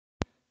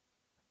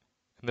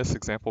In this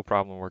example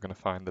problem, we're going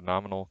to find the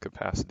nominal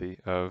capacity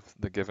of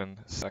the given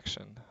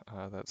section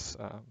that's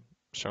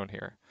shown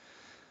here.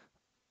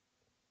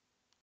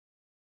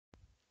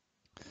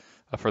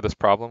 For this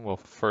problem, we'll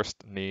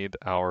first need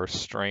our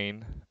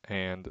strain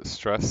and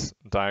stress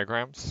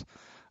diagrams.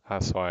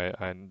 So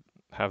I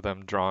have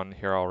them drawn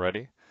here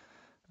already,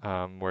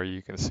 where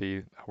you can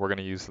see we're going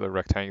to use the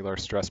rectangular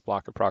stress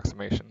block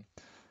approximation.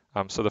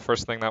 So the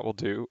first thing that we'll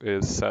do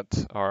is set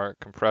our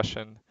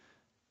compression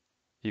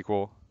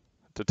equal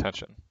to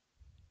tension.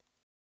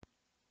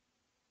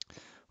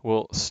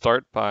 We'll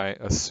start by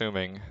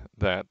assuming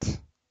that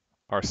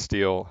our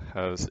steel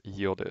has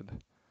yielded.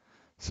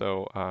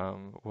 So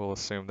we'll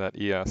assume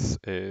that ES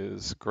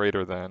is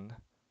greater than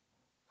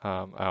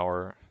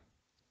our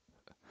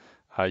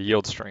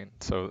yield strain.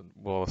 So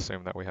we'll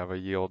assume that we have a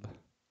yield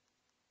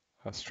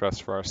stress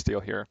for our steel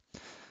here.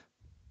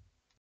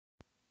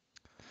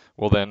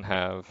 We'll then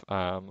have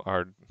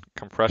our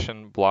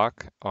compression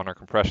block on our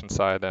compression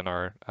side and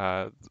our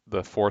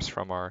the force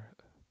from our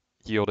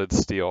yielded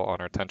steel on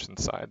our tension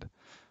side.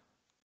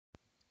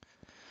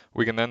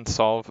 We can then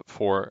solve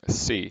for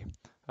C,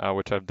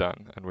 which I've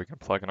done, and we can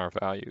plug in our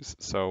values.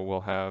 So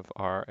we'll have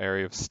our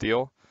area of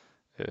steel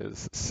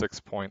is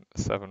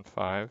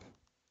 6.75.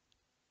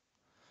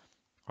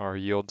 Our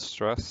yield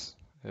stress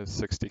is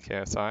 60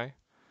 KSI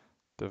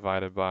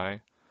divided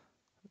by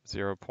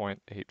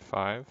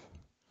 0.85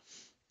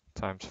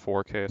 times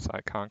 4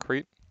 KSI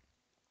concrete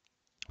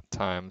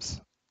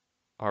times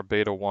our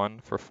beta 1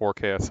 for 4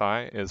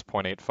 KSI is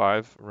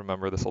 0.85.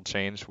 Remember, this will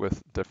change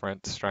with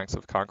different strengths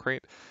of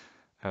concrete.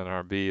 And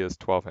our B is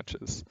 12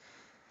 inches.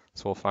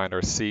 So we'll find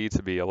our C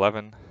to be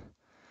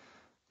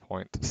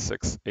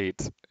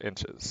 11.68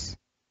 inches.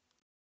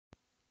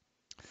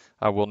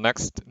 We'll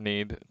next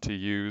need to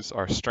use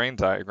our strain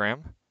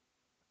diagram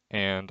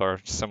and our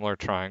similar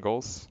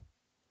triangles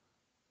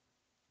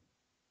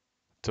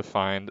to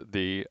find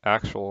the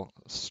actual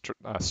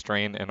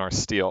strain in our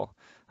steel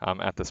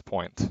at this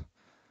point.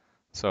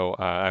 So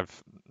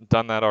I've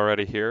done that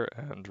already here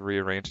and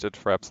rearranged it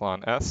for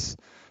epsilon s,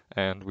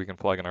 and we can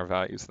plug in our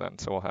values then.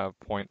 So we'll have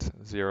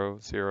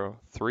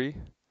 0.003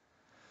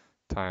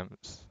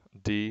 times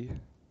D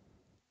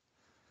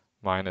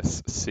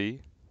minus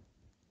C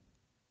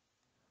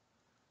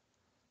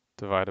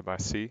divided by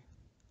C.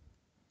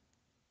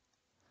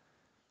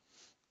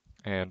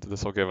 And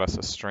this will give us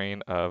a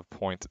strain of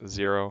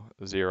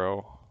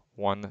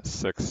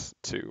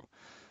 0.00162.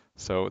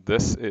 So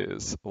this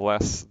is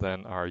less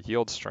than our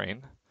yield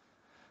strain,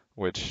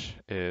 which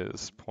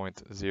is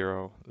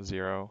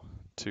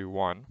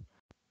 0.0021,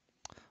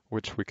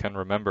 which we can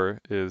remember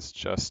is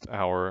just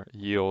our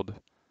yield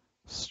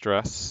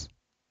stress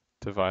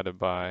divided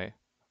by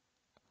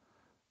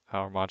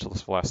our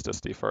modulus of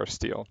elasticity for our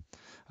steel.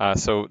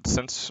 So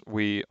since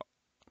we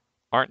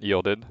aren't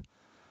yielded,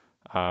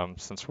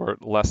 since we're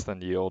less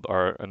than yield,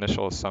 our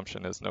initial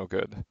assumption is no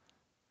good.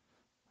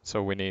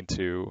 So we need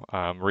to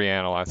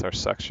reanalyze our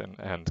section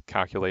and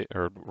calculate,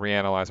 or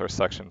reanalyze our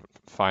section,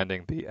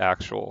 finding the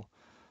actual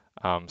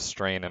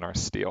strain in our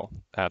steel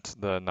at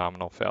the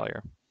nominal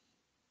failure.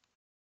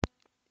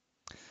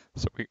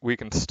 So we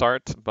can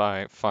start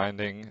by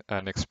finding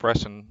an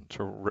expression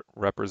to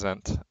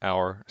represent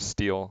our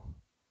steel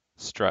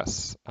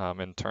stress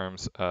in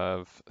terms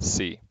of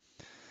C.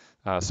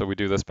 So we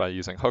do this by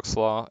using Hooke's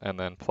law and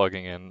then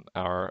plugging in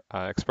our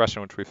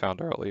expression which we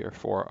found earlier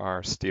for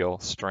our steel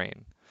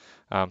strain.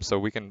 So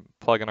we can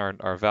plug in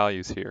our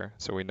values here.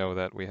 So we know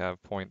that we have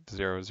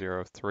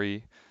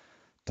 0.003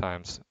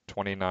 times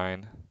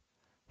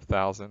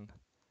 29,000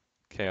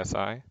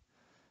 KSI,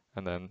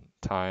 and then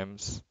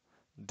times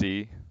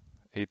D,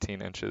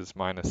 18 inches,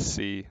 minus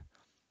C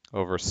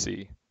over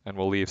C. And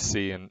we'll leave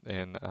C in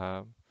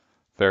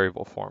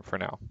variable form for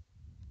now.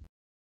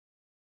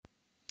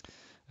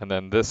 And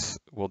then this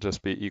will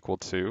just be equal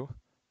to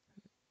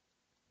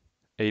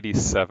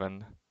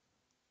 87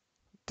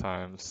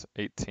 times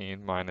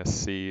 18 minus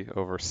C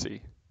over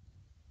C.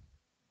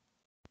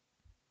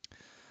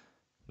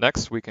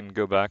 Next, we can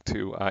go back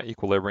to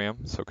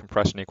equilibrium, so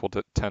compression equal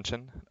to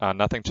tension.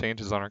 Nothing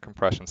changes on our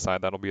compression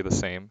side, that'll be the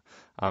same.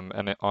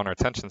 And on our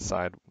tension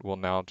side, we'll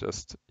now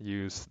just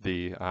use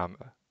the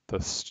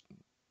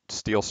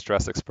steel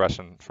stress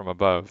expression from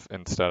above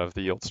instead of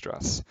the yield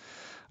stress.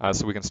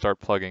 So we can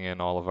start plugging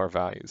in all of our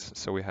values.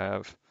 So we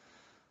have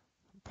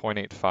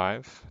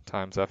 0.85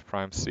 times F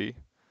prime C,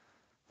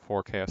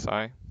 4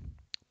 KSI,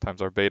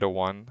 times our beta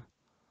 1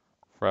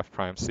 for F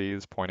prime C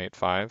is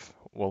 0.85.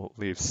 We'll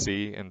leave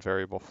C in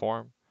variable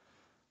form.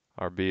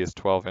 Our B is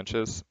 12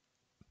 inches,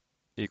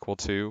 equal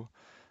to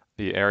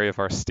the area of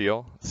our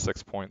steel,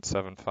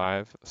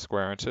 6.75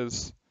 square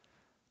inches,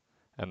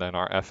 and then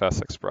our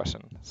FS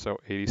expression. So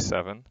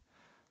 87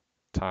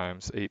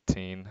 times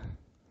 18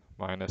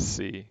 minus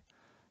C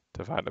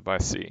divided by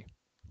C.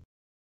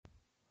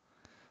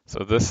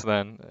 So this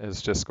then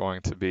is just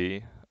going to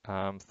be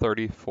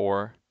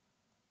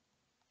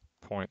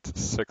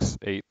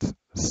 34.68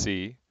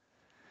 C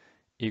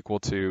equal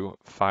to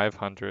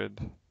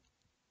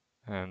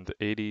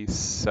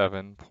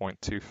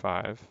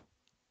 587.25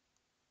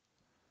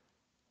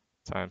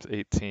 times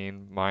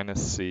 18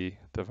 minus C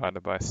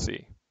divided by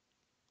C.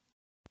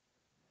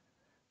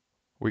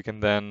 We can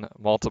then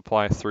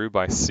multiply through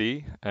by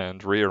C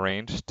and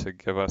rearrange to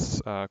give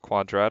us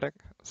quadratic.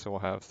 So we'll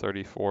have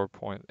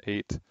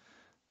 34.8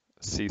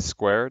 C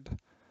squared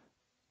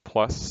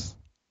plus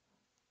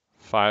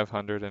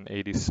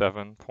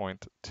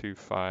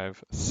 587.25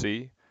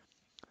 C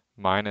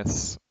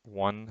minus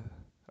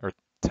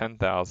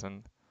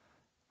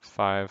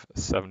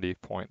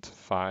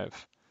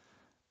 10,570.5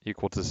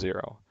 equal to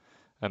 0.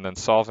 And then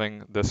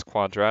solving this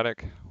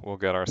quadratic, we'll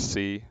get our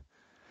C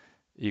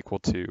equal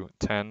to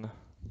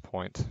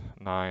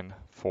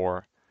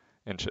 10.94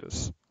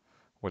 inches,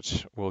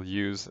 which we'll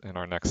use in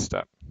our next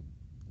step.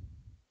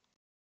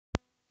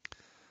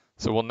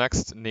 So we'll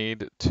next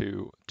need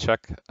to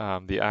check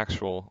the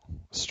actual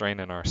strain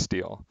in our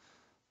steel.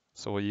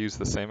 So we'll use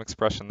the same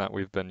expression that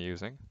we've been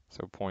using,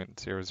 so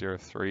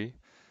 0.003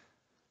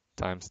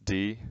 times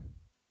D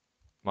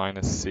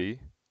minus C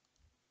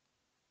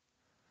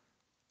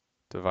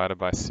divided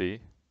by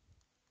C,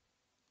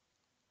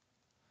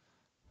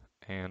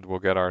 and we'll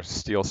get our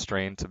steel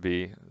strain to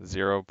be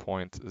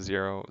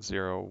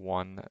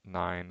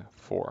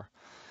 0.00194.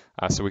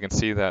 So we can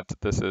see that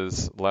this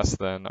is less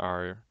than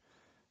our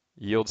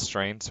yield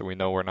strain, so we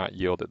know we're not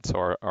yielded,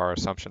 so our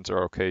assumptions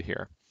are okay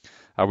here.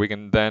 We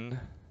can then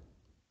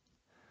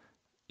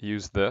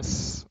use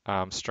this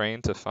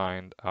strain to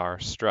find our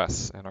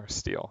stress in our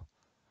steel.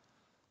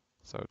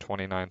 So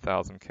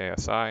 29,000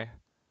 KSI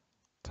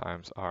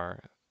times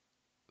our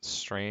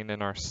strain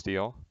in our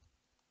steel,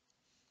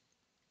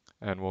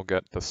 and we'll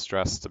get the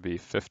stress to be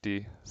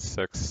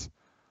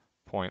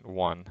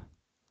 56.1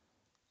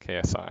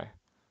 KSI.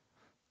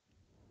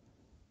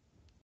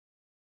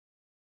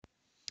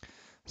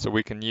 So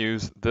we can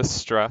use this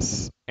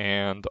stress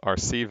and our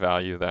C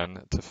value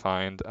then to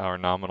find our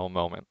nominal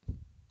moment.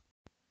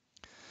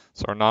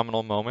 So our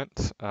nominal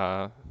moment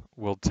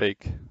we'll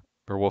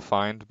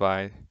find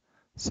by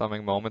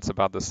summing moments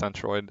about the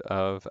centroid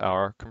of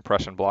our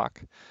compression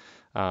block.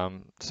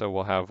 So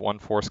we'll have one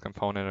force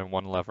component and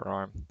one lever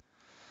arm.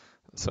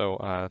 So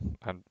I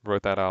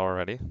wrote that out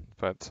already,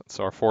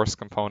 so our force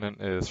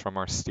component is from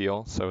our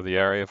steel. So the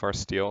area of our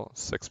steel,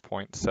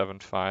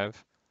 6.75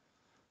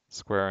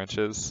 square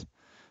inches.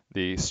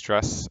 The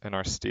stress in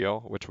our steel,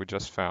 which we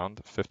just found,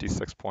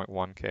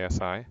 56.1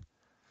 KSI.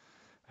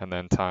 And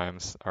then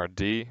times our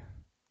D,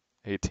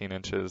 18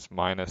 inches,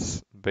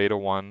 minus beta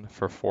 1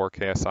 for 4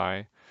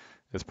 KSI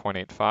is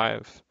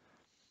 0.85.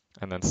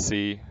 And then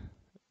C,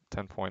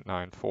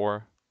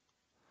 10.94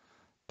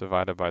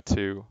 divided by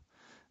 2.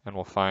 And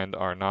we'll find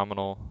our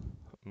nominal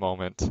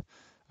moment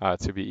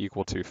to be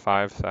equal to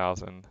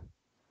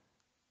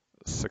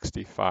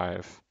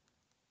 5,065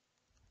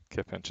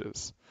 kip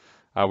inches.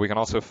 We can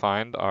also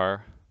find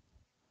our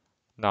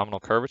nominal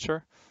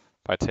curvature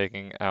by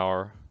taking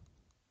our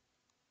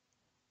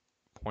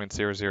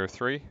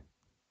 0.003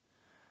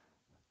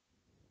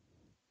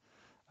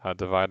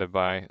 divided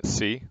by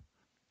C.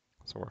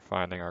 So we're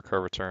finding our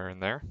curvature in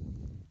there.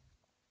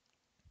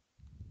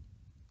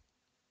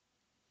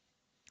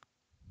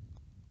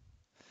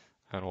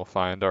 And we'll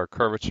find our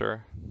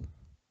curvature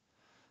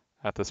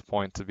at this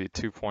point to be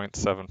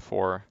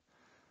 2.74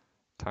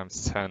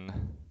 times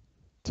 10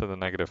 to the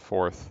negative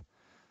fourth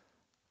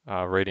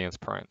radians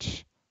per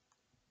inch.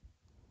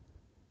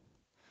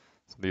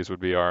 So these would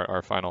be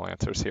our final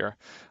answers here.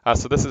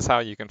 So this is how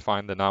you can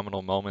find the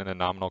nominal moment and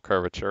nominal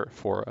curvature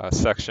for a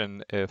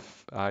section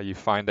if you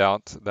find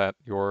out that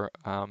your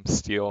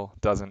steel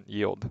doesn't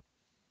yield.